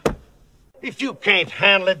If you can't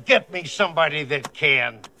handle it, get me somebody that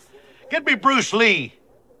can. Get me Bruce Lee.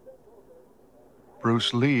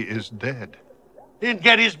 Bruce Lee is dead. Then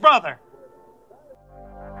get his brother.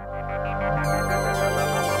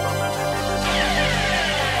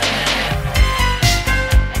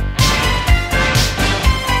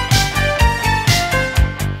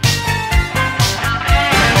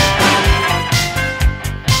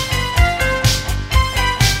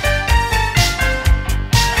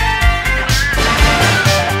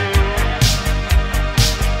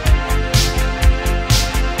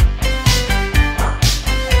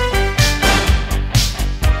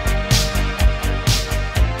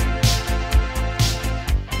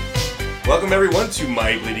 Welcome everyone to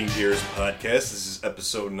My Bleeding Gears podcast. This is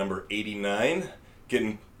episode number 89.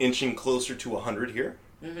 Inching closer to 100 here.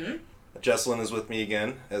 Mm-hmm. Jessalyn is with me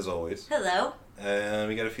again, as always. Hello. And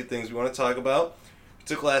we got a few things we want to talk about. We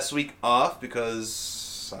took last week off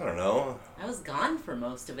because, I don't know. I was gone for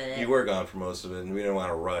most of it. You were gone for most of it, and we didn't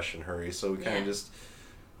want to rush and hurry, so we kind of just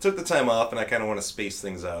took the time off, and I kind of want to space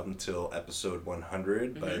things out until episode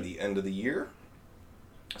 100 by the end of the year.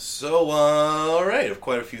 So, alright,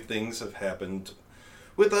 quite a few things have happened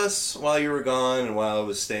with us while you were gone and while I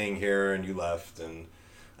was staying here and you left, and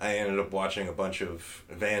I ended up watching a bunch of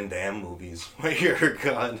Van Damme movies while you were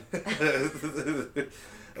gone. I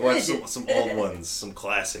watched some old ones, some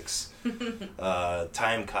classics.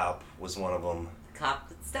 Time Cop was one of them. Cop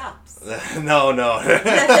that stops. No.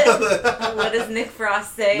 What does Nick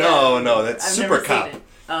Frost say? No, that's I've Super never Cop. seen it.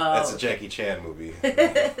 Oh. That's a Jackie Chan movie.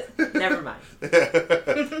 Never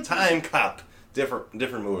mind. Time Cop.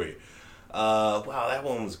 Different movie. Wow, that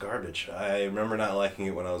one was garbage. I remember not liking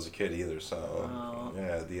it when I was a kid either, so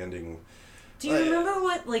yeah, the ending. Do you remember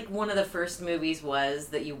what one of the first movies was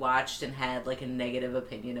that you watched and had a negative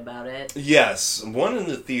opinion about it? Yes, one in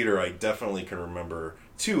the theater I definitely can remember.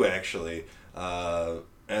 Two actually.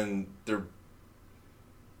 And they're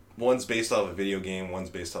one's based off a video game, one's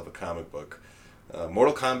based off a comic book.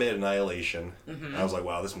 Mortal Kombat Annihilation. Mm-hmm. I was like,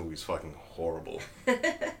 wow, this movie's fucking horrible.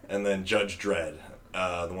 And then Judge Dredd,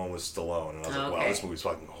 the one with Stallone. And I was like, wow, this movie's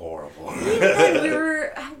fucking horrible.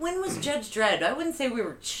 When was Judge Dredd? I wouldn't say we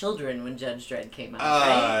were children when Judge Dredd came out,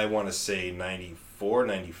 right? I want to say 94,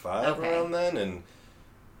 95 around then. And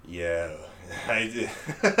yeah, I did.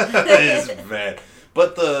 It is bad.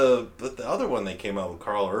 But the other one that came out with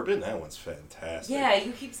Carl Urban, that one's fantastic. Yeah,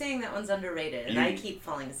 you keep saying that one's underrated, and I keep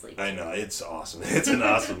falling asleep. I know, it's awesome. It's an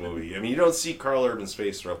awesome movie. I mean, you don't see Carl Urban's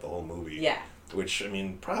face throughout the whole movie. Yeah. Which, I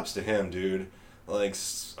mean, props to him, dude. Like,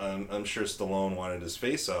 I'm sure Stallone wanted his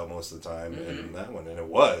face out most of the time in that one, and it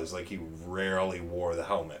was. Like, he rarely wore the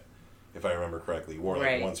helmet, if I remember correctly. He wore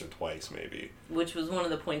it once or twice, maybe. Which was one of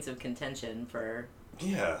the points of contention for...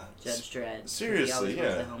 Yeah. Judge Dredd. Seriously, he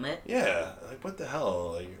wears the helmet. Yeah. Like, what the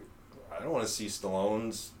hell? Like, I don't want to see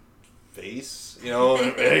Stallone's face. You know?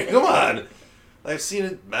 Come on. I've seen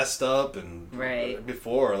it messed up and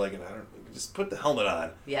before. Like, I don't just put the helmet on.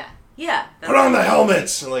 Yeah. Put on the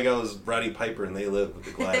helmets! And like I was Roddy Piper and They Live with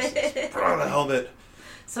the glasses. Put on the helmet.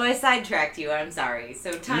 So I sidetracked you. I'm sorry.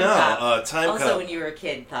 So Time Cop. Time also, Cop. When you were a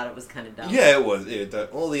kid, thought it was kind of dumb. Yeah, it was.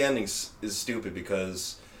 The ending is stupid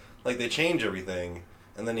because, like, they change everything,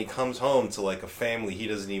 and then he comes home to like a family he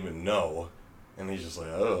doesn't even know, and he's just like,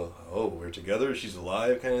 oh, we're together. She's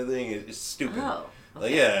alive, kind of thing. It's stupid. Oh.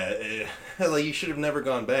 Like, Okay. like you should have never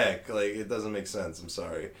gone back. Like, it doesn't make sense. I'm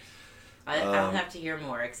sorry. I'll have to hear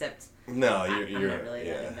more. Except. No, I'm you're not really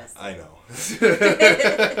that invested. I know.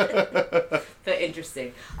 But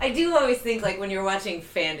interesting. I do always think, like, when you're watching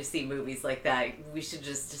fantasy movies like that, we should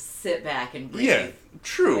just sit back and breathe. Yeah,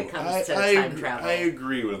 true. When it comes to time travel. I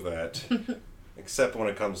agree with that. Except when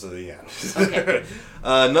it comes to the end. Okay.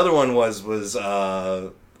 Another one was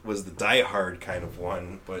the Die Hard kind of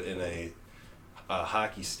one, but in a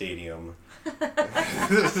hockey stadium.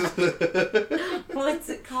 What's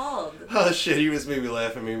it called? Oh shit! You just made me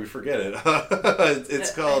laugh and made me forget it.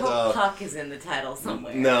 It's called. I hope Puck is in the title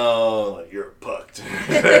somewhere. No, you're pucked. In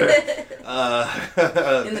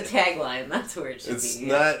the tagline, that's where it should be. It's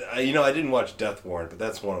not. I didn't watch Death Warrant, but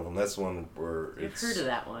that's one of them. That's one where I've heard of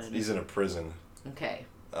that one. He's in a prison. Okay.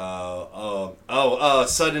 Sudden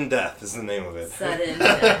Death is the name of it. Sudden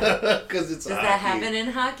Death. Because it's Does hockey. that happen in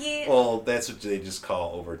hockey? Well, that's what they just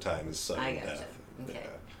call overtime is sudden death. Okay. Yeah.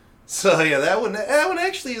 So yeah, that one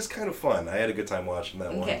actually is kind of fun. I had a good time watching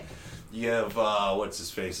that one. You have what's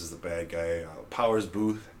his face is the bad guy, Powers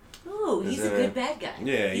Booth. Ooh, he's a good bad guy.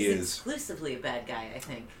 Yeah, he is. He's exclusively a bad guy, I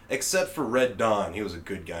think. Except for Red Dawn, he was a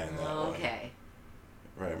good guy in that one. Okay.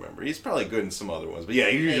 I remember. He's probably good in some other ones, but yeah,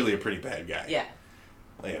 he's usually a pretty bad guy. Yeah.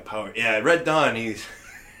 Oh, yeah, Red Dawn, he's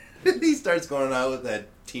He starts going out with that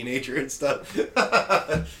teenager and stuff.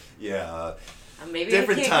 Yeah. Maybe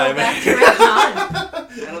Different I time. can't go back to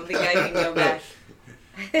Red I don't think I can go back.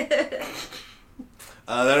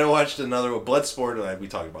 Then I watched another one, Bloodsport. We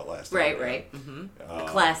talked about last time. Right. Mm-hmm. A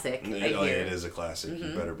classic. Yeah, it is a classic.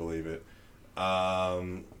 You better believe it. I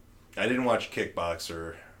didn't watch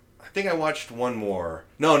Kickboxer. I think I watched one more.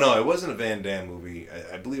 No, it wasn't a Van Damme movie.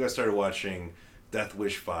 I believe I started watching Death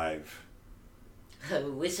Wish 5. I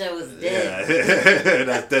wish I was dead. Yeah,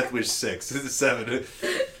 not Death Wish 6. 7.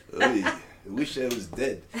 I wish I was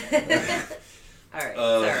dead. Alright,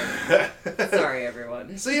 sorry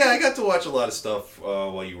everyone. So yeah, I got to watch a lot of stuff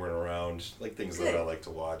while you weren't around. Like things that I like to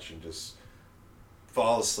watch and just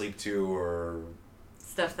fall asleep to, or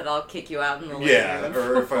stuff that I'll kick you out in the living room.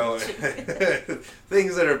 or if I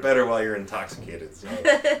things that are better while you're intoxicated. So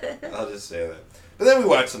I'll just say that. But then we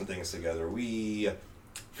watched some things together. We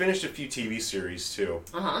finished a few TV series too.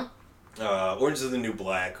 Orange is the New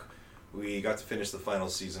Black. We got to finish the final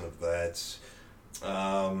season of that.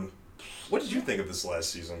 What did you think of this last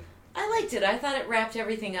season? I liked it. I thought it wrapped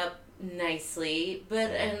everything up nicely,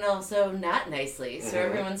 and also not nicely. So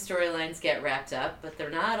everyone's storylines get wrapped up, but they're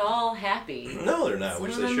not all happy. No, they're not. Some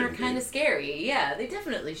Which of they them shouldn't are kind of scary. Yeah, they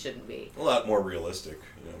definitely shouldn't be. A lot more realistic.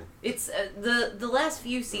 You know. It's the last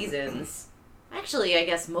few seasons. Actually, I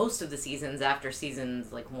guess most of the seasons after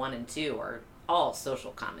seasons like 1 and 2 are all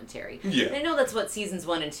social commentary. Yeah. And I know that's what seasons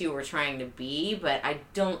 1 and 2 were trying to be, but I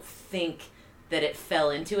don't think that it fell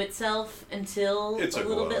into itself until a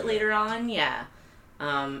little bit later on. Yeah.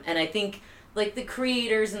 And I think like the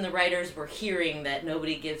creators and the writers were hearing that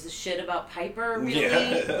nobody gives a shit about Piper, really.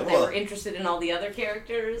 Yeah. They were interested in all the other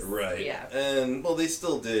characters. Right. Yeah. And, well, they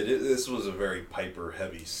still did. This was a very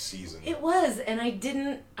Piper-heavy season. It was, and I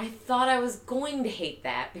thought I was going to hate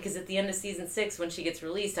that, because at the end of season 6, when she gets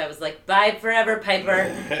released, I was like, bye forever,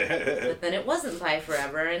 Piper. But then it wasn't bye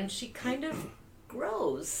forever, and she kind of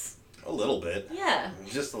grows. A little bit. Yeah.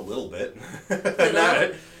 Just a little bit.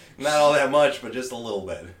 Little. Not all that much, but just a little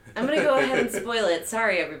bit. I'm going to go ahead and spoil it.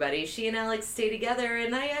 Sorry, everybody. She and Alex stay together,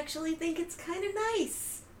 and I actually think it's kind of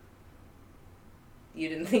nice. You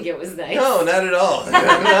didn't think it was nice? No, not at all.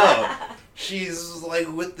 No. She's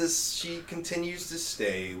like with this, she continues to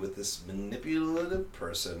stay with this manipulative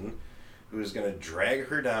person who's going to drag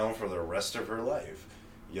her down for the rest of her life.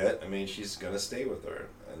 Yet, I mean, she's going to stay with her.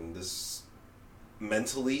 And this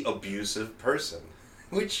mentally abusive person,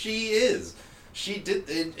 which she is. She did,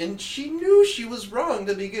 and she knew she was wrong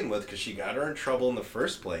to begin with, because she got her in trouble in the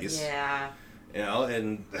first place. Yeah. You know,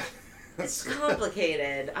 and it's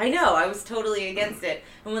complicated. I know, I was totally against it.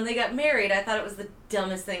 And when they got married, I thought it was the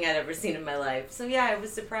dumbest thing I'd ever seen in my life. So yeah, I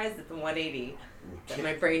was surprised at the 180 that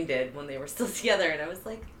my brain did when they were still together, and I was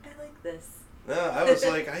like, I like this. No, I was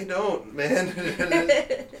like, I don't, man.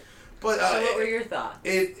 But so what were your thoughts?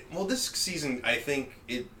 This season, I think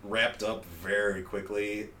it wrapped up very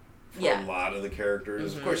quickly for a lot of the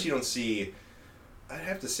characters. Mm-hmm. Of course, you don't see, I'd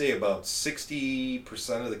have to say about 60%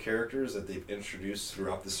 of the characters that they've introduced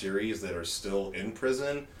throughout the series that are still in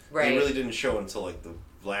prison. Right. They really didn't show until like the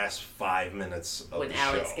last 5 minutes of when the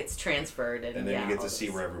Alex show. Gets transferred. And then you get to see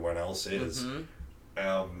where everyone else is.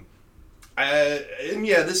 Mm-hmm.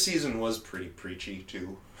 This season was pretty preachy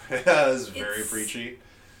too. It was very preachy.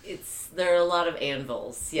 There are a lot of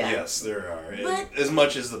anvils, yeah. Yes, there are. But, as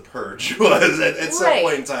much as The Purge was, at some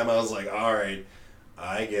point in time, I was like, all right,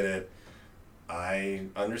 I get it. I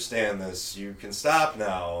understand this. You can stop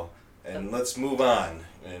now, and let's move on.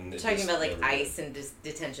 And talking about, like, ICE and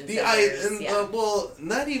detention centers. The ICE, and, well,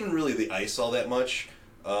 not even really the ICE all that much.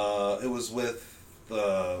 It was with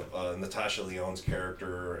Natasha Lyonne's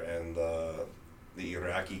character and the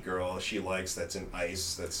Iraqi girl she likes that's in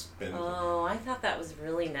ICE that's been... Oh, I thought that was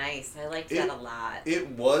really nice. I liked that a lot. It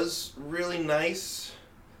was really nice,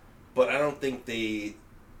 but I don't think they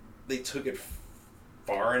took it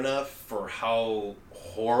far enough for how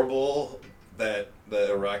horrible that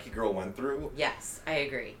the Iraqi girl went through. Yes, I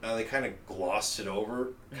agree. They kind of glossed it over,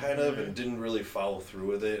 and didn't really follow through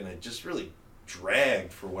with it, and it just really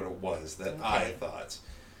dragged for what it was that I thought.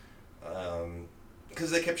 Because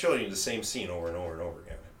they kept showing you the same scene over and over and over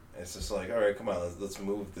again. And it's just like, all right, come on, let's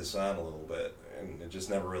move this on a little bit. And it just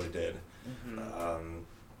never really did. Mm-hmm.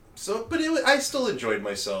 But I still enjoyed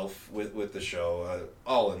myself with the show,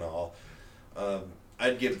 all in all.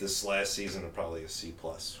 I'd give this last season probably a C+.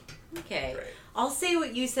 Okay. Right. I'll say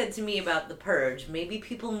what you said to me about The Purge. Maybe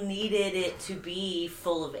people needed it to be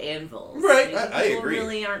full of anvils. Right, I agree. People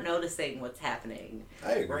really aren't noticing what's happening.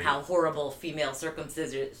 I agree. Or how horrible female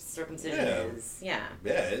circumcision is. Yeah.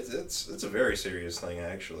 Yeah, it's a very serious thing,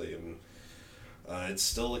 actually. And, it's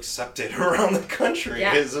still accepted around the country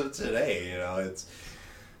as of today. It's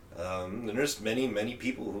and there's many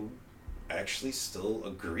people who actually still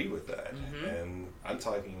agree with that, and I'm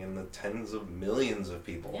talking in the tens of millions of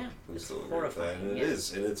people who still agree with that, and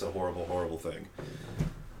it's a horrible thing.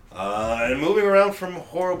 And moving around from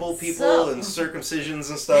horrible people and circumcisions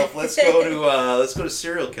and stuff, let's go to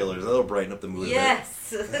serial killers. That'll brighten up the mood.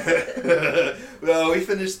 Yes. Well, we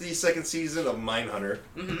finished the second season of Mindhunter.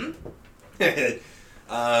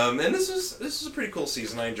 And this is a pretty cool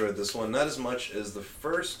season. I enjoyed this one, not as much as the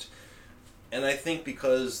first, and I think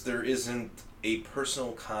because there isn't a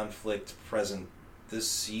personal conflict present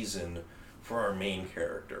this season for our main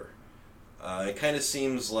character. It kind of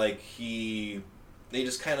seems like they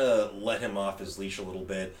just kind of let him off his leash a little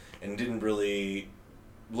bit and didn't really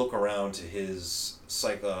look around to his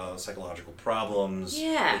psychological problems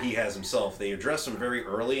that he has himself. They address him very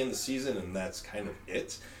early in the season, and that's kind of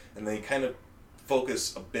it. And they kind of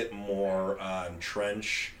focus a bit more on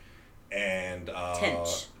Trench and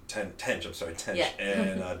Tench,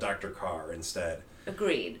 and Dr. Carr instead.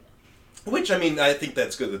 Agreed. Which, I mean, I think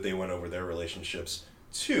that's good that they went over their relationships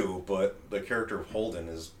too, but the character of Holden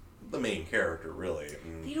is the main character, really.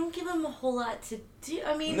 They don't give him a whole lot to do.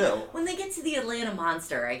 I mean, when they get to the Atlanta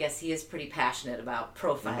Monster, I guess he is pretty passionate about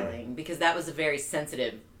profiling, because that was a very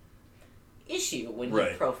sensitive issue when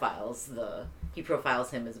he profiles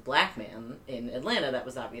him as a black man in Atlanta. That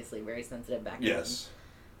was obviously very sensitive back then. Yes.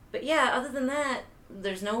 But yeah, other than that,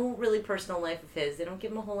 there's no really personal life of his. They don't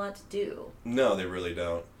give him a whole lot to do. No, they really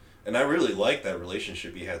don't. And I really liked that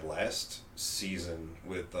relationship he had last season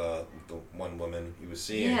with the one woman he was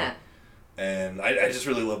seeing. Yeah. And I just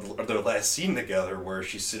really loved their last scene together, where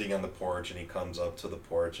she's sitting on the porch and he comes up to the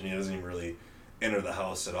porch and he doesn't even really enter the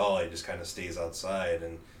house at all. He just kind of stays outside,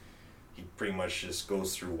 and he pretty much just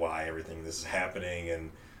goes through why everything this is happening,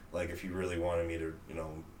 and like, if you really wanted me to,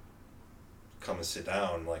 come and sit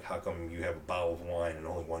down, like, how come you have a bottle of wine and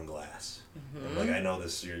only one glass? And like, I know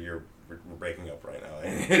this, we're breaking up right now.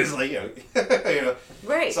 And it's like,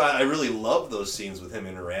 Right. So I really love those scenes with him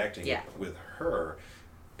interacting with her,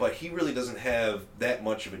 but he really doesn't have that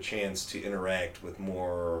much of a chance to interact with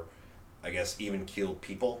more, I guess, even-keeled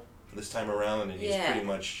people this time around, and he's pretty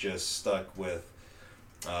much just stuck with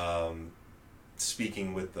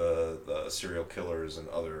speaking with the serial killers and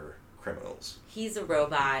other criminals. He's a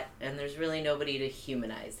robot, and there's really nobody to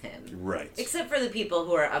humanize him. Right. Except for the people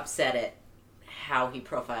who are upset at how he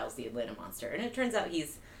profiles the Atlanta Monster. And it turns out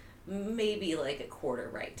he's maybe like a quarter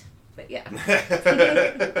right. But yeah.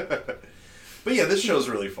 But yeah, this show's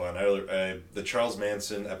really fun. The Charles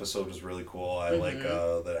Manson episode was really cool. I like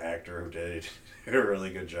the actor who did a really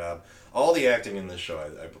good job. All the acting in this show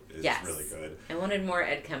is really good. I wanted more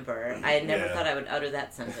Ed Kemper. I had never thought I would utter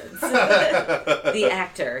that sentence. The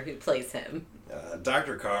actor who plays him.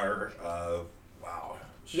 Dr. Carr, wow.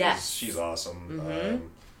 She's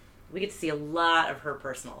awesome. We get to see a lot of her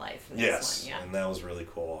personal life in this one. Yeah, and that was really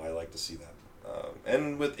cool. I like to see that.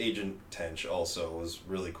 And with Agent Tench also was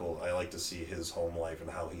really cool. I like to see his home life and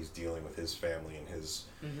how he's dealing with his family and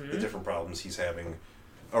the different problems he's having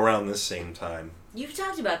around this same time. You've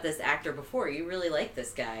talked about this actor before. You really like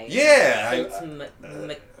this guy. Yeah.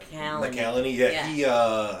 McCallany. Yeah. He...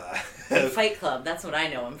 Fight Club, that's what I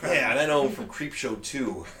know him from. Yeah, and I know him from Creepshow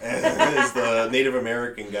 2 as the Native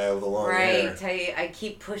American guy with the long hair. Right, I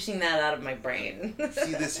keep pushing that out of my brain.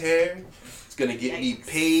 See this hair? It's gonna get me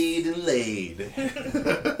paid and laid.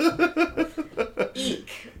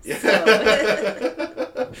 Eek.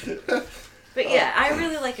 So. But yeah, I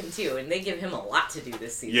really like him too, and they give him a lot to do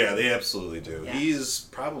this season. Yeah, they absolutely do. Yeah. He's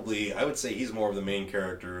probably, I would say he's more of the main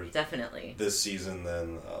character definitely this season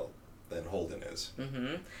than Holden is.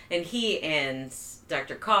 And he and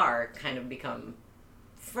Dr. Carr kind of become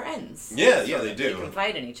friends. Yeah, they do. They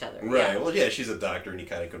confide in each other. Right. Yeah. Well, she's a doctor, and he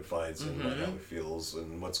kind of confides in how he feels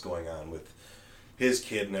and what's going on with his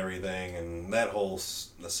kid and everything, and that whole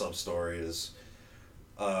the sub story is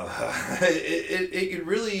it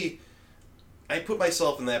really. I put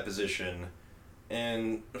myself in that position,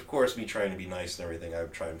 and of course, me trying to be nice and everything, I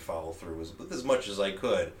would try and follow through as much as I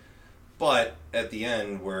could. But at the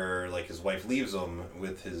end, where like his wife leaves him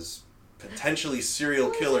with his potentially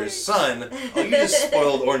serial killer's son, you just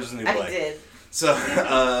spoiled Orange Is the New Black. I did.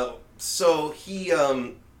 So he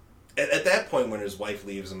at that point when his wife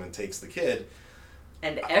leaves him and takes the kid.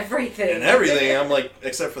 And everything, I'm like,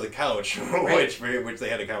 except for the couch, which they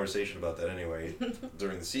had a conversation about that anyway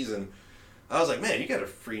during the season. I was like, man, you got a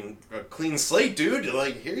clean slate, dude.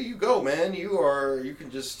 Like, here you go, man. You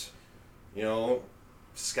can just,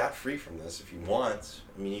 scot-free from this if you want.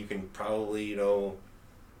 I mean, you can probably,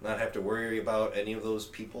 not have to worry about any of those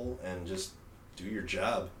people and just Do your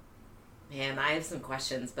job. Man, I have some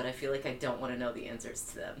questions, but I feel like I don't want to know the answers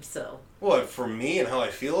to them, so... What, for me and how I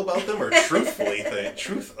feel about them, or truthfully,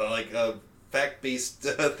 fact-based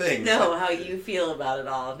things? No, how you feel about it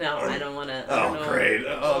all. No, I don't want to... Oh, great.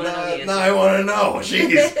 Oh, now I want to know.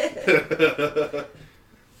 Jeez.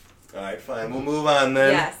 All right, fine. We'll move on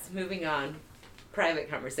then. Yes, moving on. Private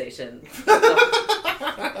conversation.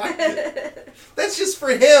 That's just for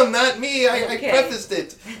him, not me. I prefaced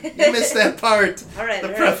it. You missed that part. All right. The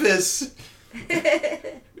preface.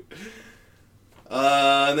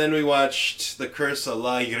 And then we watched The Curse of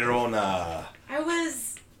La Llorona.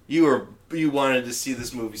 You wanted to see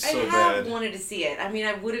this movie so bad. I wanted to see it. I mean,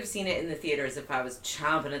 I would have seen it in the theaters if I was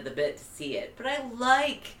chomping at the bit to see it. But I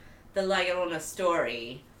like the La Llorona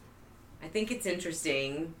story. I think it's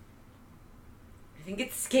interesting. I think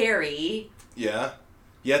it's scary. Yeah.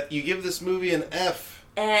 Yet you give this movie an F.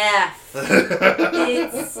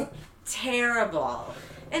 It's terrible.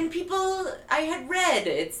 And I had read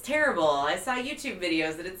it's terrible. I saw YouTube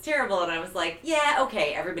videos that it's terrible, and I was like, yeah,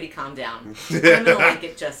 okay, everybody calm down. I'm gonna like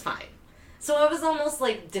it just fine. So I was almost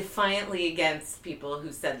like defiantly against people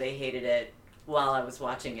who said they hated it while I was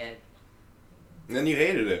watching it. And then you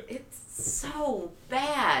hated it. It's so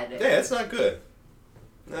bad. Yeah, it's not good.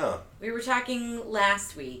 No. We were talking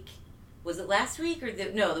last week. Was it last week or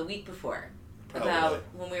the week before? About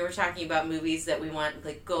when we were talking about movies that we want,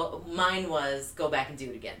 mine was Go Back and Do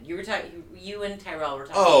It Again. You and Tyrell were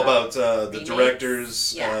talking about the remakes.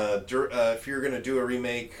 Directors. Yeah. If you're going to do a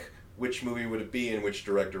remake, which movie would it be and which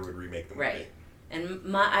director would remake the movie? Right.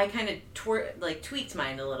 And I kind of tweaked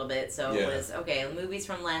mine a little bit, so it was, okay, movies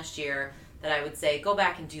from last year that I would say, go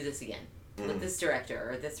back and do this again with this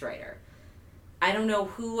director or this writer. I don't know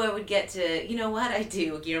who I would get to. You know what? I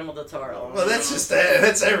do Guillermo del Toro. Well, that's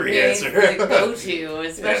every answer. The go-to,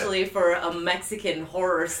 especially for a Mexican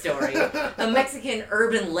horror story, a Mexican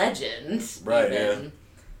urban legend. Right. Even.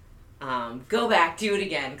 Yeah. Go back, do it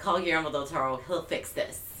again. Call Guillermo del Toro. He'll fix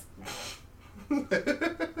this.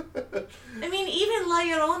 I mean, even La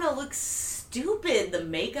Llorona looks stupid. The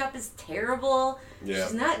makeup is terrible. Yeah.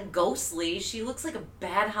 She's not ghostly. She looks like a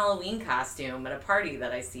bad Halloween costume at a party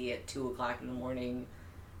that I see at 2:00 in the morning.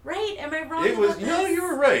 Right? Am I wrong? No, you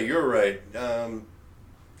were right. You were right.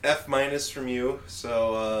 F- from you.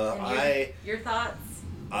 So your thoughts?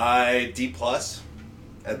 D+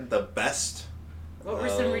 at the best. What were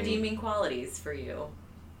some redeeming qualities for you?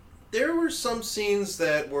 There were some scenes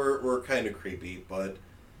that were kind of creepy, but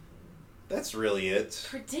that's really it.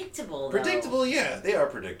 Predictable, though. Predictable, yeah. They are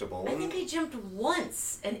predictable. I think I jumped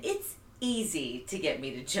once, and it's easy to get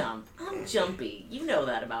me to jump. I'm jumpy. You know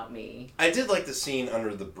that about me. I did like the scene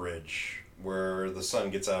under the bridge where the son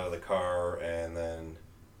gets out of the car and then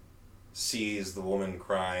sees the woman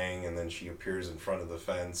crying, and then she appears in front of the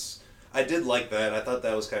fence. I did like that. I thought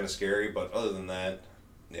that was kind of scary, but other than that,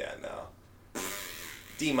 yeah, no.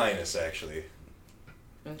 D-, actually.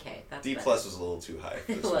 Okay, that's D+ was a little too high.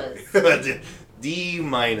 It was. D-.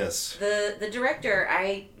 The director,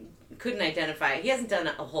 I couldn't identify. He hasn't done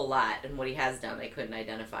a whole lot, and what he has done I couldn't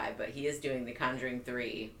identify, but he is doing The Conjuring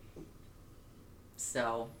 3.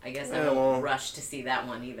 So, I guess I won't rush to see that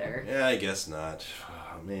one either. Yeah, I guess not.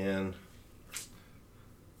 Oh, man.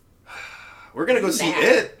 We're going to go see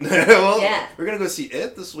it. Yeah. We're going to go see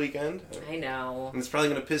it this weekend. I know. And it's probably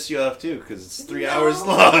going to piss you off, too, because it's 3 hours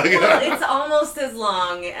long. Well, it's almost as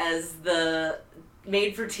long as the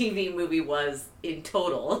made-for-TV movie was in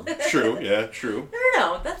total. True, yeah, true.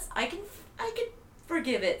 No, I can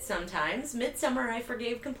forgive it sometimes. Midsummer I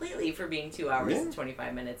forgave completely for being 2 hours and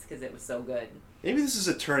 25 minutes because it was so good. Maybe this is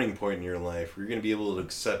a turning point in your life where you're going to be able to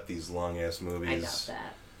accept these long-ass movies. I doubt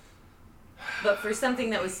that. But for something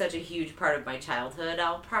that was such a huge part of my childhood,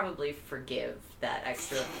 I'll probably forgive that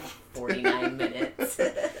extra 49 minutes.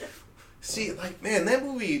 See, man, that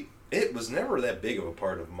movie, it was never that big of a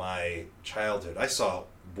part of my childhood. I saw it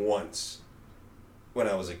once when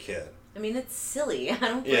I was a kid. I mean, it's silly. I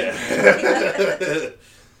don't think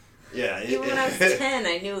Yeah. Even when I was 10,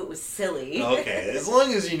 I knew it was silly. Okay, as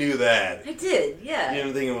long as you knew that. I did, yeah. You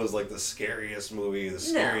didn't think it was like the scariest movie, the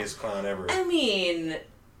scariest clown ever. I mean,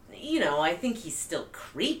 I think he's still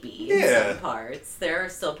creepy in some parts. There are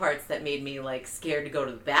still parts that made me, scared to go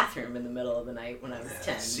to the bathroom in the middle of the night when I was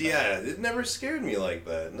 10. Yeah, it never scared me like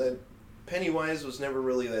that. Pennywise was never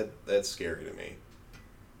really that scary to me.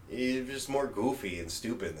 He's just more goofy and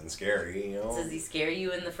stupid than scary, Does he scare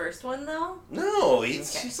you in the first one, though? No,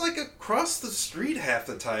 he's across the street half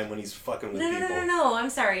the time when he's fucking with people. No, I'm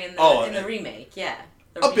sorry, in the remake, yeah.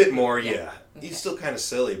 A bit more, yeah. Okay. He's still kind of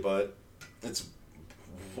silly, but it's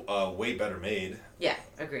way better made. Yeah,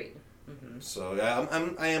 agreed. Mm-hmm. So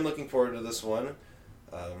I am looking forward to this one.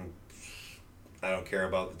 I don't care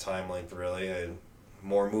about the time length really.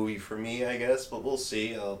 More movie for me, I guess, but we'll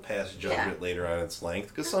see. I'll pass judgment later on its length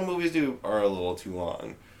because some movies are a little too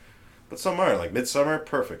long, but some are like Midsommar,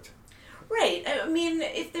 perfect. Right. I mean,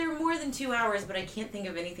 if they're more than 2 hours, but I can't think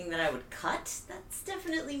of anything that I would cut, that's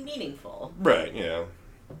definitely meaningful. Right. Yeah.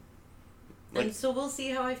 And so we'll see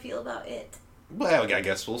how I feel about it. Well, I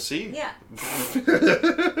guess we'll see. Yeah.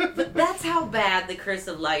 But that's how bad The Curse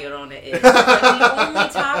of La Llorona is. That we only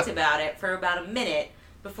talked about it for about a minute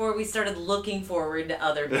before we started looking forward to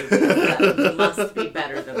other movies that must be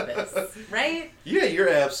better than this. Right? Yeah, you're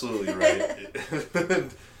absolutely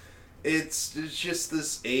right. It's just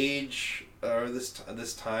this age, or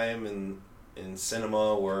this time in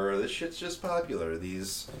cinema where this shit's just popular.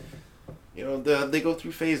 These, they go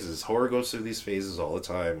through phases. Horror goes through these phases all the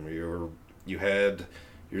time. You had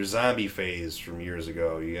your zombie phase from years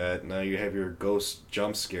ago. Now you have your ghost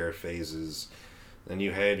jump scare phases. Then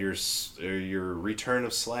you had your return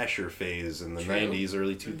of slasher phase in the 90s,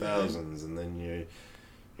 early 2000s, mm-hmm. and then you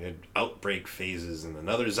had outbreak phases and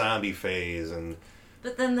another zombie phase,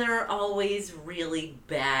 But then there are always really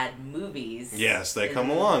bad movies. Yes, they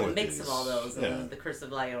come along with these. A mix these. of all those, and The Curse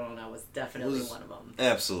of La Llorona was definitely one of them.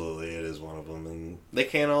 Absolutely, it is one of them, and they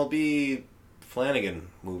can't all be Flanagan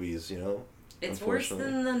movies, It's worse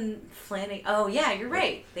than the Flanagan. Oh, yeah, you're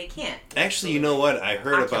right. They can't. Actually, you know what? I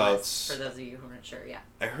heard about... For those of you who aren't sure, yeah.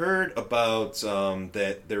 I heard about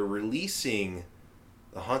that they're releasing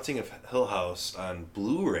The Haunting of Hill House on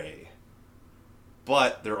Blu-ray,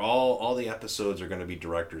 but they're all the episodes are going to be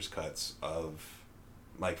director's cuts of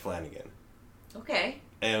Mike Flanagan. Okay.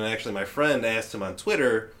 And actually, my friend asked him on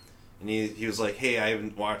Twitter, and he was like, hey, I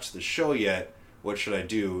haven't watched the show yet. What should I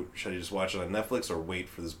do? Should I just watch it on Netflix or wait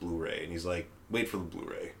for this Blu-ray? And he's like, wait for the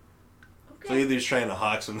Blu-ray. Okay. So either he's trying to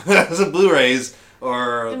hawk some Blu-rays,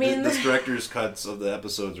 or this director's cuts of the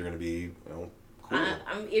episodes are going to be, cool.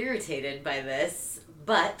 I'm irritated by this,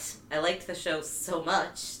 but I liked the show so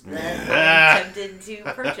much that I'm tempted to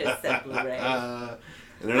purchase that Blu-ray. And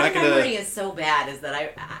they're My not gonna... memory is so bad is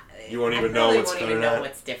that you won't even know what's going on. won't even know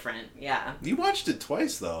what's different. Yeah. You watched it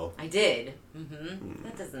twice though. I did. Mm-hmm.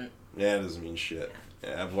 That doesn't. Yeah, it doesn't mean shit.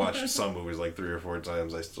 Yeah, I've watched some movies like 3 or 4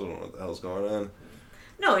 times. I still don't know what the hell's going on.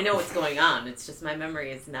 No, I know what's going on. It's just my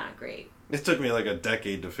memory is not great. It took me like a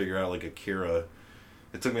decade to figure out like Akira.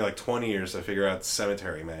 It took me like 20 years to figure out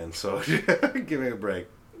Cemetery Man. So give me a break.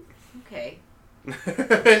 Okay.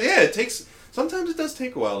 Yeah, sometimes it does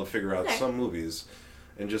take a while to figure out some movies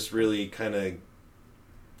and just really kind of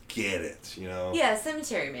get it, Yeah,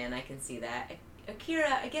 Cemetery Man, I can see that.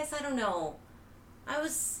 Akira, I guess, I don't know. I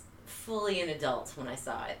was fully an adult when I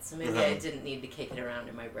saw it, so maybe I didn't need to kick it around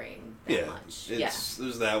in my brain that much.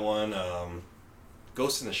 There's that one,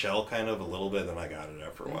 Ghost in the Shell kind of a little bit, then I got it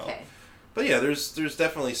after a while. Okay. But yeah, there's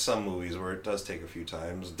definitely some movies where it does take a few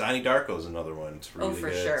times. Donnie Darko's another one. It's really for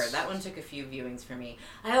sure. That one took a few viewings for me.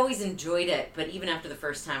 I always enjoyed it, but even after the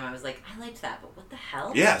first time, I was like, I liked that, but what the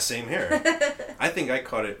hell? Yeah, same here. I think I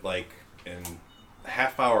caught it like in a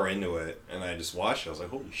half hour into it, and I just watched it. I was like,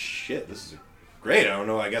 holy shit, this is great. I don't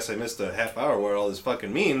know, I guess I missed a half hour what all this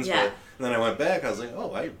fucking means. Yeah. But then I went back, I was like,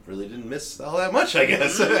 oh, I really didn't miss all that much, I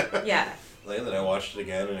guess. Yeah. And then I watched it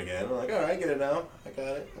again and again. I'm like, all right, I get it now. I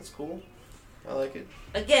got it. That's cool. I like it.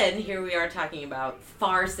 Again, here we are talking about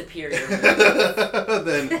far superior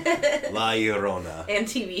than La Llorona. And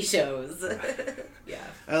TV shows. Yeah.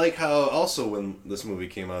 I like how also when this movie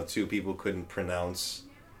came out too, people couldn't pronounce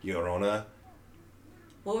Llorona.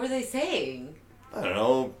 What were they saying? I don't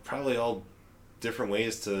know. Probably all different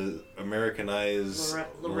ways to Americanize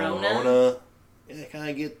Llorona. Yeah, can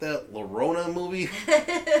I get that Llorona movie?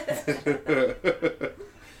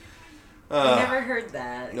 I never heard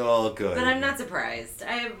that. Oh, good. But I'm not surprised.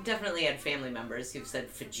 I have definitely had family members who've said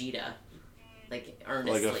fajita, like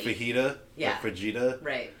earnestly. Like a fajita? Yeah. A fajita?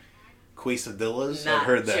 Right. Quesadillas? Not I've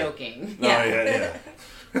heard that. Joking. No, yeah.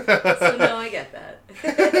 So no, I get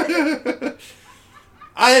that.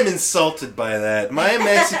 I am insulted by that. My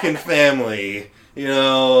Mexican family, we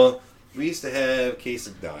used to have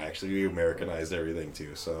quesadillas. No, actually, we Americanized everything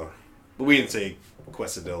too, so. But we didn't say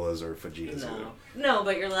quesadillas or fajitas. No,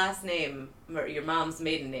 but your last name, your mom's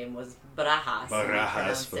maiden name was Barajas.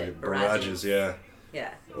 Barajas, yeah.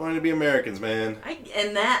 Yeah. I wanted to be Americans, man.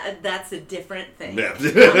 And that's a different thing. Yeah.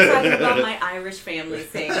 I'm talking about my Irish family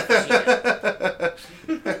saying fajita.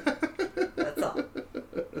 That's all.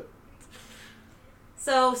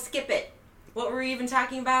 So, skip it. What were we even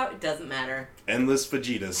talking about? It doesn't matter. Endless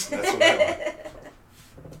fajitas. That's what I want.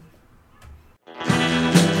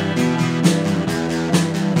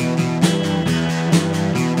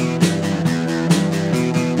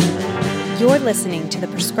 listening to the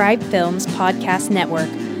Prescribed Films Podcast Network,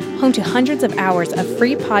 home to hundreds of hours of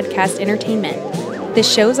free podcast entertainment. The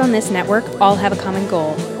shows on this network all have a common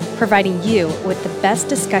goal, providing you with the best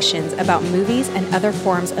discussions about movies and other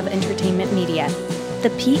forms of entertainment media.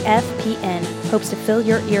 The PFPN hopes to fill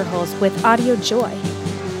your earholes with audio joy.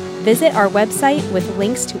 Visit our website with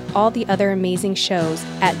links to all the other amazing shows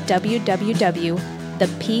at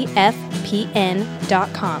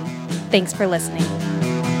www.thepfpn.com. Thanks for listening.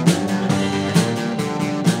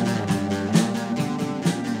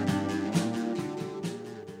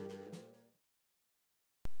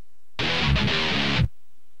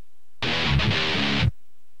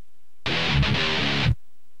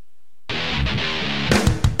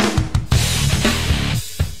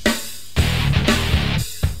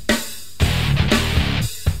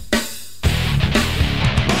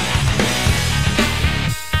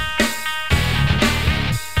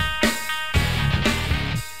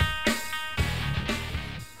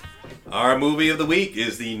 Our movie of the week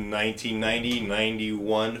is the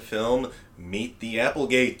 1990-91 film Meet the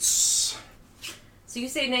Applegates. So you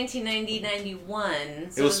say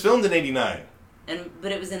 1990-91. So it was filmed in 89.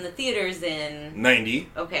 But it was in the theaters in... 90.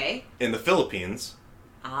 Okay. In the Philippines.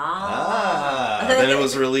 Ah. Then it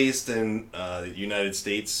was released in the United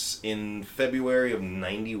States in February of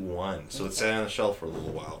 91. So it sat on the shelf for a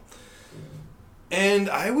little while. And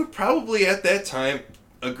I would probably at that time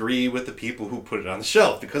agree with the people who put it on the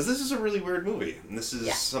shelf, because this is a really weird movie. And this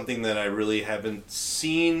is something that I really haven't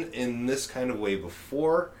seen in this kind of way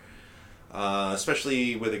before.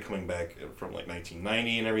 Especially with it coming back from like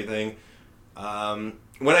 1990 and everything.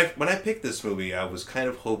 When I picked this movie, I was kind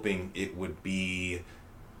of hoping it would be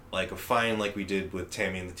like a find like we did with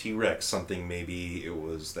Tammy and the T-Rex, something maybe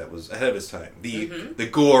that was ahead of its time. The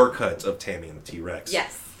gore cut of Tammy and the T-Rex.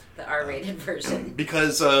 Yes, the R-rated version.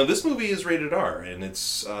 Because this movie is rated R, and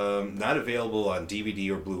it's not available on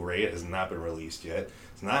DVD or Blu-ray. It has not been released yet.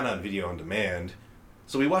 It's not on video on demand.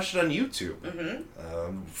 So we watched it on YouTube.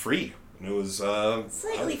 Free. And it was...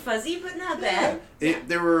 slightly fuzzy, but not bad.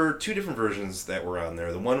 There were two different versions that were on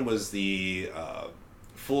there. The one was the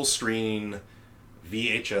full-screen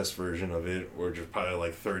VHS version of it, or just probably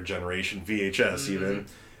like third-generation VHS even.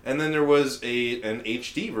 And then there was an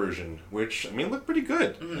HD version, which, I mean, looked pretty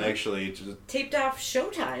good, actually. Taped off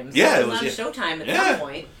Showtime. So yeah, it was on Showtime at some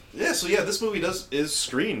point. Yeah, so this movie is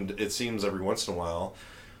screened, it seems, every once in a while,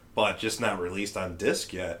 but just not released on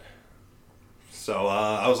disc yet. So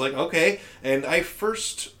I was like, okay. And I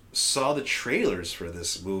first saw the trailers for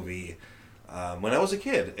this movie when I was a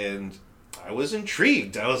kid, and I was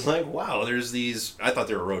intrigued. I was like, wow, there's these... I thought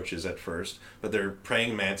they were roaches at first, but they're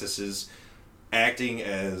praying mantises acting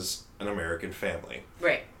as an American family.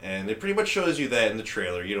 Right. And it pretty much shows you that in the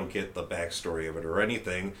trailer. You don't get the backstory of it or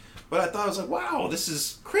anything. But I thought, I was like, wow, this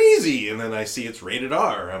is crazy. And then I see it's rated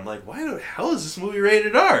R. I'm like, why the hell is this movie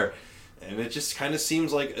rated R? And it just kind of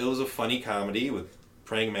seems like it was a funny comedy with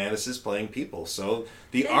praying mantises playing people. So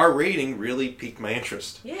the R rating really piqued my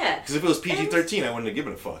interest. Yeah. Because if it was PG-13, I wouldn't have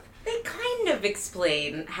given a fuck. They kind of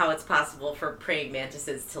explain how it's possible for praying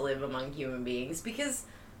mantises to live among human beings, because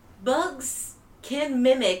bugs can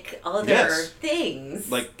mimic other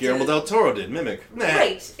things. Like Guillermo del Toro did, mimic. Nah.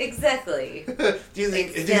 Right, exactly. Do you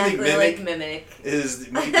think Mimic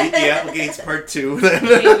is Meet the Applegates Part 2?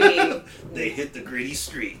 Maybe. They hit the gritty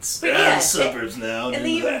streets. But yeah, suburbs now. And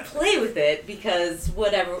they even play with it, because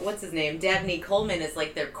what's his name? Dabney Coleman is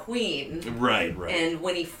like their queen. Right. And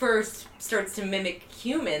when he first starts to mimic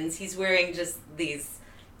humans, he's wearing just these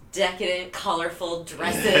decadent, colorful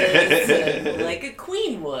dresses, like a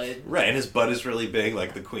queen would. Right, and his butt is really big,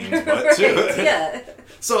 like the queen's butt, too. Right, yeah.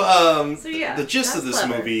 So, the gist of this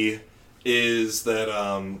clever. movie is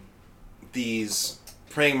that these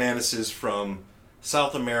praying mantises from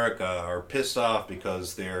South America are pissed off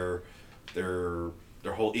because their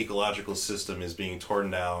whole ecological system is being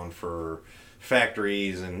torn down for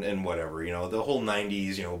factories and whatever. You know, the whole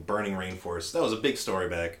 90s, burning rainforests. That was a big story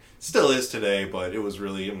back. Still is today, but it was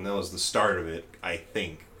really, that was the start of it, I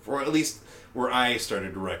think. Or at least where I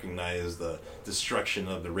started to recognize the destruction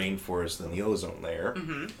of the rainforest and the ozone layer.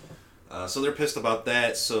 So they're pissed about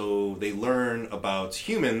that, so they learn about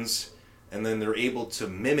humans, and then they're able to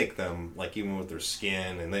mimic them, like even with their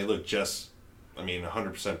skin, and they look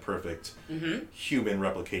 100% perfect human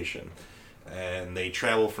replication. And they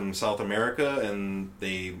travel from South America, and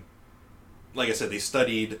they, like I said, they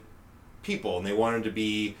studied people, and they wanted to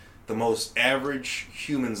be the most average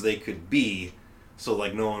humans they could be, so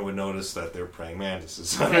like no one would notice that they're praying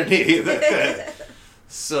mantises underneath.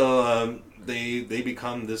 So they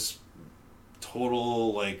become this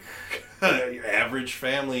total like average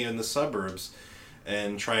family in the suburbs,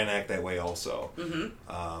 and try and act that way also.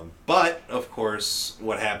 But, of course,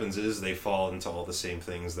 what happens is they fall into all the same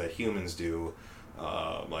things that humans do,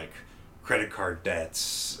 like credit card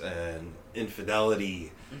debts and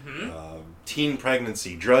infidelity, teen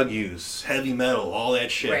pregnancy, drug use, heavy metal, all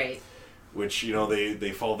that shit. Right. Which,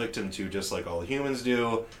 they fall victim to just like all humans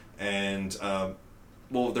do. And,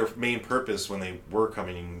 their main purpose when they were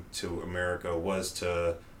coming to America was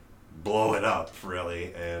to blow it up,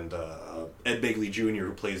 really. And Ed Begley Jr.,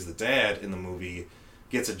 who plays the dad in the movie,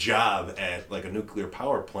 gets a job at like a nuclear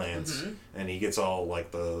power plant, and he gets all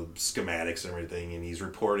like the schematics and everything, and he's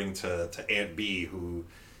reporting to Aunt B, who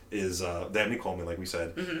is Dabney Coleman, like we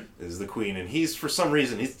said, is the queen, and for some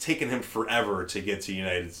reason he's taken him forever to get to the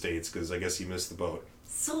United States because I guess he missed the boat.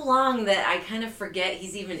 So long that I kind of forget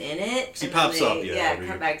he's even in it. He pops up, yeah.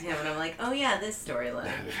 Cut back to him, and I'm like, oh yeah, this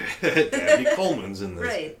storyline. Dabney Coleman's in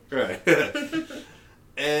this, right?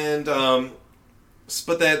 And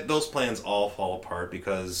but those plans all fall apart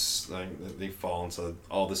because they fall into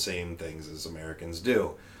all the same things as Americans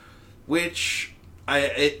do, which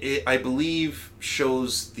I believe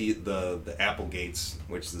shows the Applegates,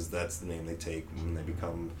 that's the name they take when they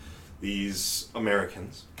become these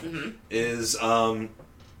Americans, is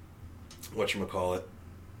whatchamacallit.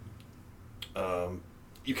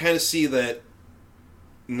 You kind of see that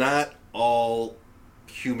not all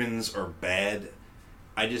humans are bad.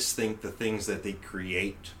 I just think the things that they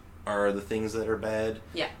create are the things that are bad.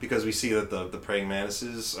 Yeah. Because we see that the praying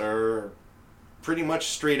mantises are pretty much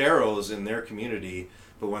straight arrows in their community,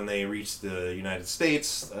 but when they reach the United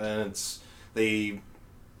States, Ed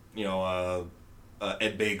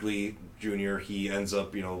Begley Jr., he ends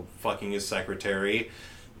up, fucking his secretary.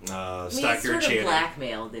 He's sort of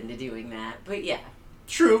blackmailed into doing that, but yeah.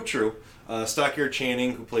 True. Stockyard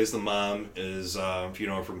Channing, who plays the mom, is, if you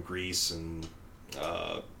know her from Grease and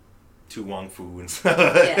Tu Wong Fu and stuff.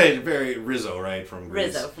 Yeah. Very Rizzo, right? From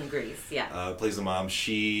Grease. Rizzo from Grease, yeah. Plays the mom.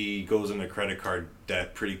 She goes into credit card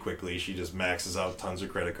debt pretty quickly. She just maxes out tons of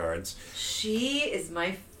credit cards. She is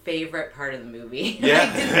my favorite part of the movie.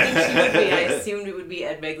 Yeah. I didn't think she would be. I assumed it would be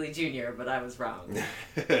Ed Begley Jr., but I was wrong.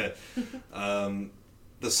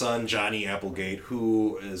 The son, Johnny Applegate,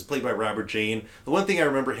 who is played by Robert Jane. The one thing I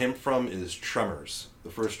remember him from is Tremors.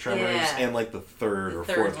 The first Tremors and like the third or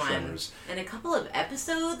fourth one. Tremors. And a couple of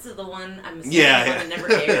episodes of the one, I'm assuming the one that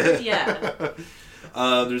never aired. Yeah.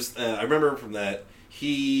 I remember him from that.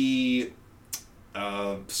 He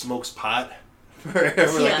smokes pot for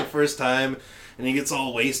the first time. And he gets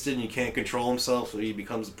all wasted and he can't control himself, so he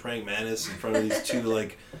becomes a praying mantis in front of these two,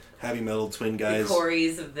 like, heavy metal twin guys. The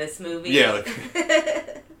Corys of this movie. Yeah.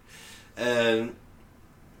 And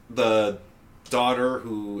the daughter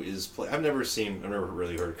who is... I've never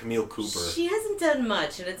really heard Camille Cooper. She hasn't done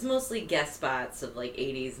much, and it's mostly guest spots of, like,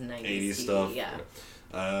 80s and 90s 80s TV. Stuff.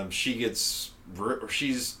 Yeah.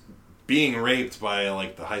 She's being raped by,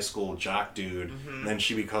 like, the high school jock dude, and then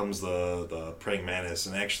she becomes the praying mantis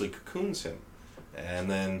and actually cocoons him.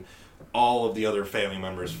 And then all of the other family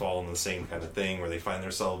members fall in the same kind of thing where they find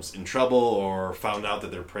themselves in trouble or found out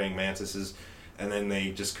that they're praying mantises, and then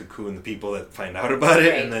they just cocoon the people that find out about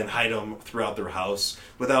it and then hide them throughout their house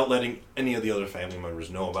without letting any of the other family members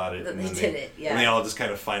know about it. That they did it, yeah. And they all just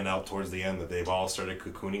kind of find out towards the end that they've all started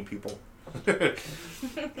cocooning people.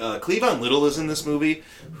 Cleavon Little is in this movie,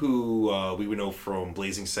 who we would know from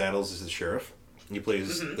Blazing Saddles as the sheriff. He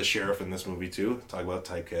plays the sheriff in this movie too. Talk about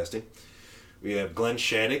typecasting. We have Glenn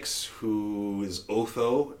Shaddix, who is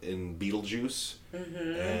Otho in Beetlejuice,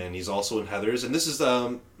 and he's also in Heathers. And this is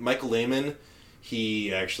Michael Lehman.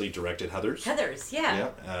 He actually directed Heathers. Heathers,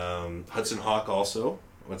 yeah. Hudson Hawk also.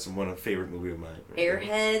 That's one of the favorite movie of mine.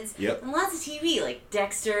 Airheads. Yep. And lots of TV, like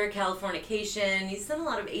Dexter, Californication. He's done a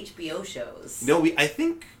lot of HBO shows. No, I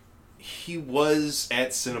think he was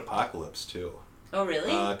at Cinepocalypse, too. Oh,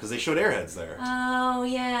 really? Because they showed Airheads there. Oh,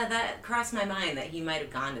 yeah. That crossed my mind that he might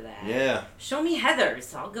have gone to that. Yeah. Show me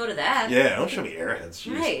Heathers. I'll go to that. Yeah, don't show me Airheads.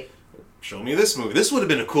 Jeez. Right. Show me this movie. This would have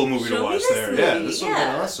been a cool movie to watch there. Movie. Yeah, this would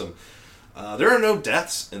have been awesome. There are no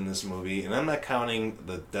deaths in this movie, and I'm not counting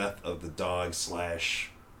the death of the dog /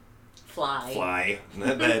 Fly.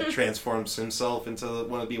 that transforms himself into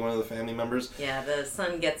one of the family members. Yeah, the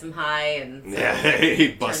son gets him high and he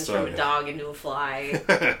busts turns from a dog into a fly.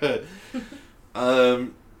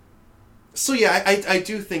 So yeah, I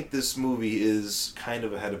do think this movie is kind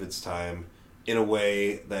of ahead of its time in a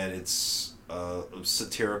way that it's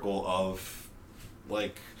satirical of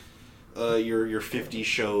like your 50s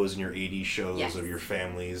shows and your 80s shows of your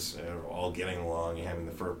families all getting along and having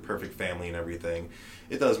the perfect family and everything.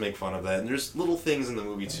 It does make fun of that, and there's little things in the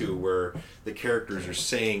movie too where the characters are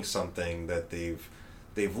saying something that they've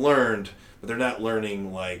they've learned, but they're not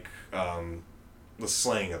learning like the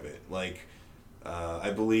slang of it. Like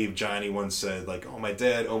I believe Johnny once said, like, "Oh, my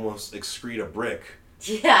dad almost excrete a brick."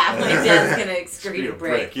 Yeah, my dad's gonna excrete a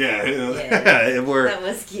brick. Yeah, that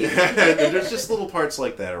was cute. There's just little parts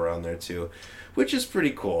like that around there too, which is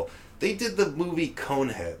pretty cool. They did the movie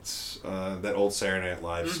Coneheads, that old Saturday Night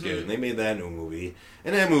Live skit, and they made that new movie.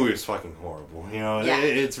 And that movie was fucking horrible. You know,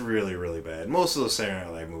 it's really, really bad. Most of those Saturday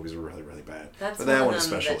Night Live movies were really, really bad. That's but one that one of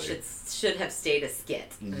them especially. that should have stayed a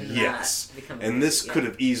skit. Yes. And this could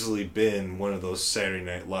have easily been one of those Saturday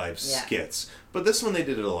Night Live skits. But this one they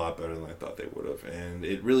did it a lot better than I thought they would have. And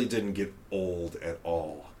it really didn't get old at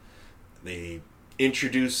all. They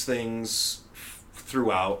introduced things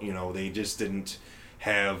throughout. You know, they just didn't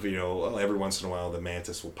have, you know, every once in a while the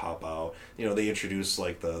mantis will pop out. You know, they introduce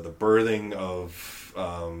like the birthing of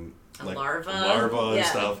like larva and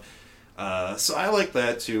stuff. So I like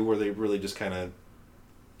that too, where they really just kind of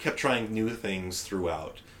kept trying new things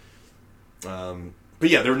throughout. But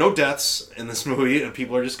yeah, there were no deaths in this movie, and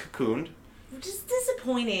people are just cocooned. Which is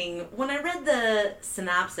disappointing. When I read the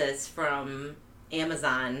synopsis from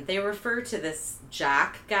Amazon, they refer to this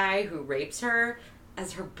jock guy who rapes her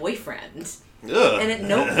as her boyfriend. Ugh. And at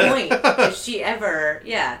no point does she ever...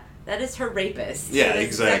 Yeah, that is her rapist. Yeah, that's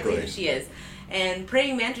exactly who she is. And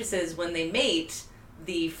praying mantises, when they mate,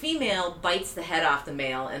 the female bites the head off the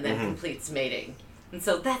male and then completes mating. And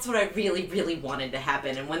so that's what I really, really wanted to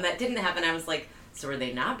happen. And when that didn't happen, I was like, so are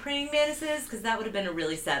they not praying mantises? Because that would have been a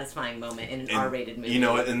really satisfying moment in an R-rated movie. You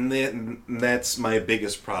know, and that's my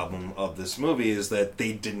biggest problem of this movie, is that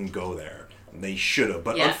they didn't go there. They should have.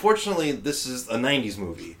 But unfortunately, this is a 90s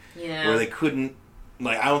movie. Yeah. Where they couldn't...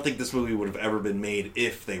 Like, I don't think this movie would have ever been made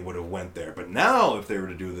if they would have went there. But now, if they were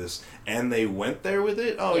to do this, and they went there with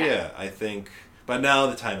it, I think... But now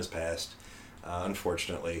the time has passed,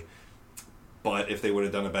 unfortunately. But if they would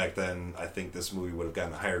have done it back then, I think this movie would have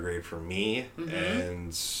gotten a higher grade for me.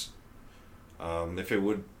 And if it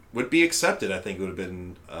would be accepted, I think it would have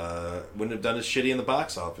been... wouldn't have done as shitty in the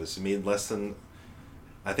box office. It made less than...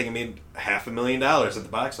 I think it made $500,000 at the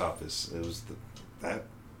box office. It was that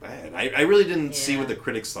bad. I really didn't see what the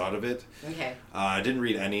critics thought of it. Okay. I didn't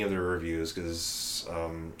read any of their reviews because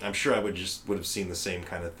I'm sure I would have seen the same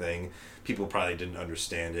kind of thing. People probably didn't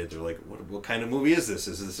understand it. They're like, "What kind of movie is this?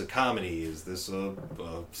 Is this a comedy? Is this a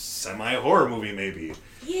semi-horror movie? Maybe."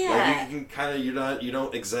 Yeah. Like, you can kind of you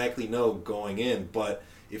don't exactly know going in, but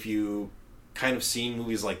if you kind of seen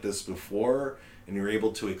movies like this before, and you're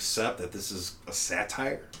able to accept that this is a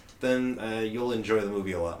satire, then you'll enjoy the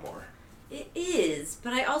movie a lot more. It is,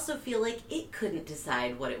 but I also feel like it couldn't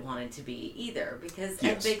decide what it wanted to be either, because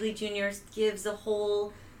Ed Begley Jr. gives a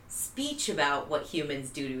whole speech about what humans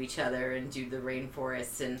do to each other and do to the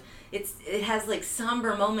rainforests, and it has like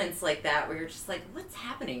somber moments like that where you're just like, what's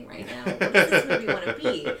happening right now? What does this movie want to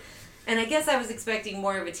be? And I guess I was expecting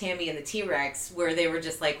more of a Tammy and the T-Rex, where they were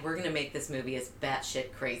just like, we're going to make this movie as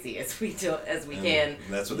batshit crazy as we can.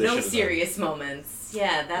 That's what they should have done. No serious moments.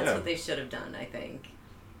 Yeah, that's what they should have done, I think.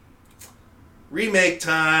 Remake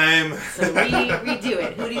time! So redo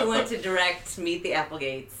it. Who do you want to direct Meet the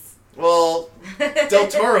Applegates? Well, Del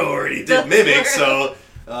Toro already did Mimic, so...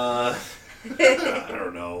 I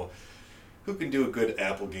don't know. Who can do a good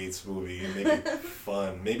Applegates movie and make it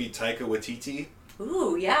fun? Maybe Taika Waititi?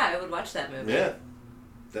 Ooh, yeah, I would watch that movie. Yeah,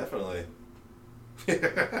 definitely.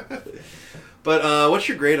 But what's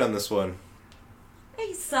your grade on this one?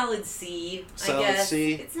 A solid C, solid I guess.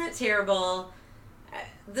 C? It's not terrible.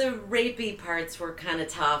 The rapey parts were kind of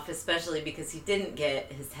tough, especially because he didn't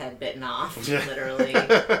get his head bitten off, literally.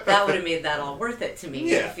 That would have made that all worth it to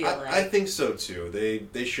me, I feel like. I think so, too.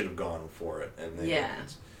 They should have gone for it, and they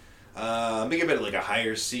didn't. Make it like a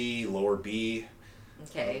higher C, lower B.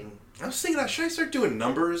 Okay. I was thinking, should I start doing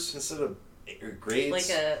numbers instead of grades? Like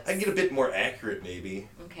I can get a bit more accurate, maybe.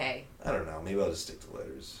 Okay. I don't know. Maybe I'll just stick to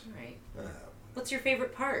letters. All right. What's your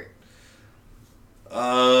favorite part?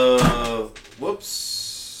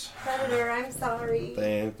 Whoops. Predator, I'm sorry.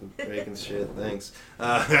 Bacon shit, thanks.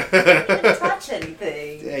 I didn't touch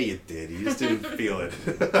anything. Yeah, you did. You just didn't feel it.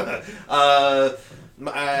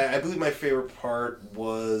 I believe my favorite part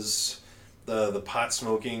was the pot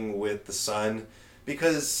smoking with the son,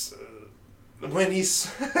 because when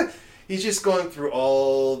he's just going through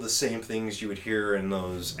all the same things you would hear in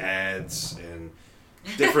those ads and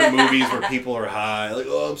different movies where people are high, like,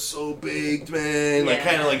 oh, I'm so baked, man, like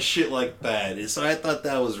kind of like shit like that. So I thought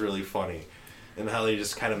that was really funny, and how they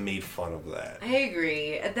just kind of made fun of that. I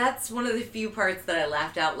agree. That's one of the few parts that I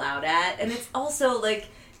laughed out loud at, and it's also like,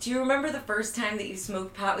 Do you remember the first time that you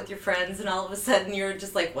smoked pot with your friends and all of a sudden you're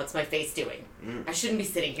just like, what's my face doing? I shouldn't be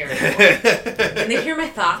sitting here anymore. And they hear my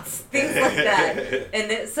thoughts, things like that.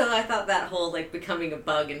 And so I thought that whole, like, becoming a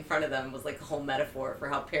bug in front of them was, like, a whole metaphor for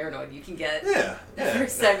how paranoid you can get. Yeah. The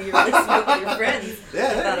first time you really smoke with your friends. Yeah,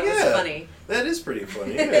 I thought it was funny. That is pretty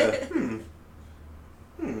funny, yeah.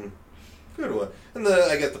 Good one. And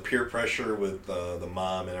I get the peer pressure with the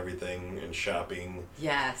mom and everything and shopping.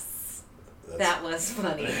 Yes. That was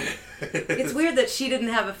funny. It's weird that she didn't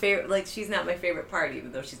have a favorite, like, she's not my favorite part,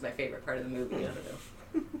 even though she's my favorite part of the movie. I don't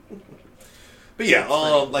know. But yeah,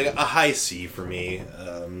 like a high C for me.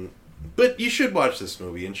 But you should watch this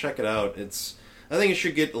movie and check it out. I think it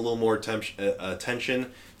should get a little more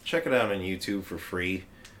attention. Check it out on YouTube for free.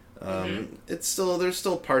 There's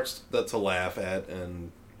still parts to laugh at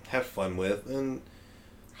and have fun with, and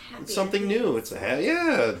it's something new. It's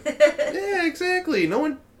yeah, exactly. No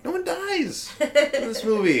one dies in this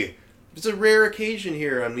movie. It's a rare occasion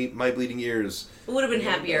here on My Bleeding Ears. It would have been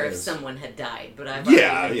happier if someone had died, but I've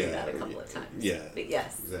already been through that a couple of times. Yeah. But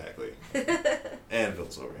yes. Exactly. And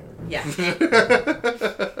Phil's over here. Yeah.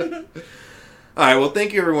 Alright, well,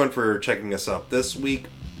 thank you everyone for checking us out this week.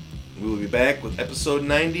 We will be back with episode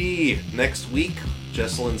 90 next week.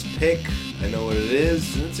 Jesselyn's pick. I know what it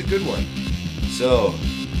is, and it's a good one. So,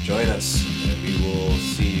 join us, and we will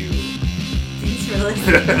see you. Thanks for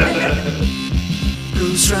listening.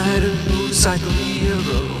 Ghost Rider, motorcycle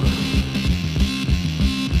hero.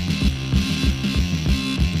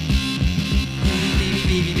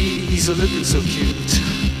 Baby, he's a looking so cute.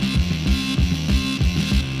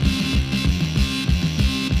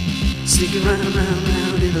 Sneaking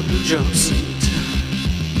round in a blue jumpsuit.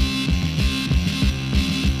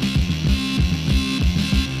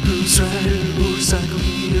 Ghost Rider, motorcycle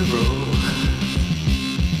hero.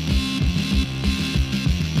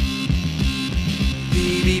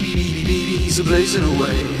 Baby, he's a blazing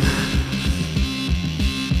away.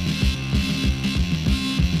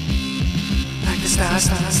 Like the stars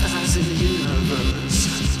in the universe.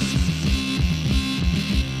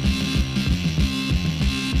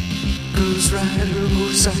 Ghost Rider,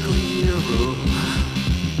 motorcycle hero.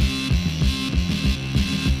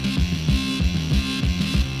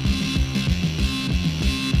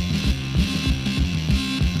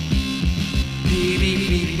 Baby,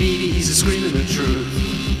 he's a screaming the truth.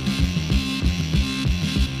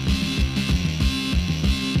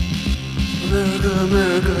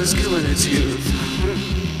 America is killing its youth.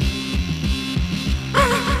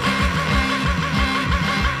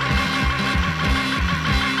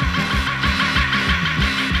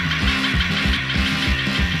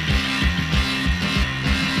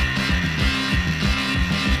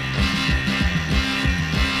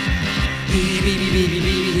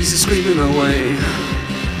 Baby, he's a screaming away.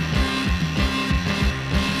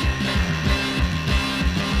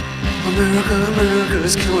 America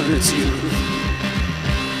is killing its youth.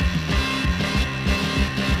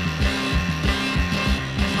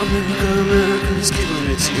 America is killing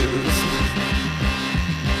its youth.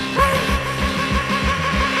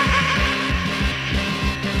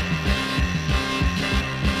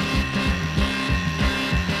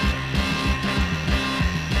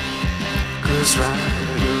 Ghost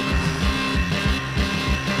Rider.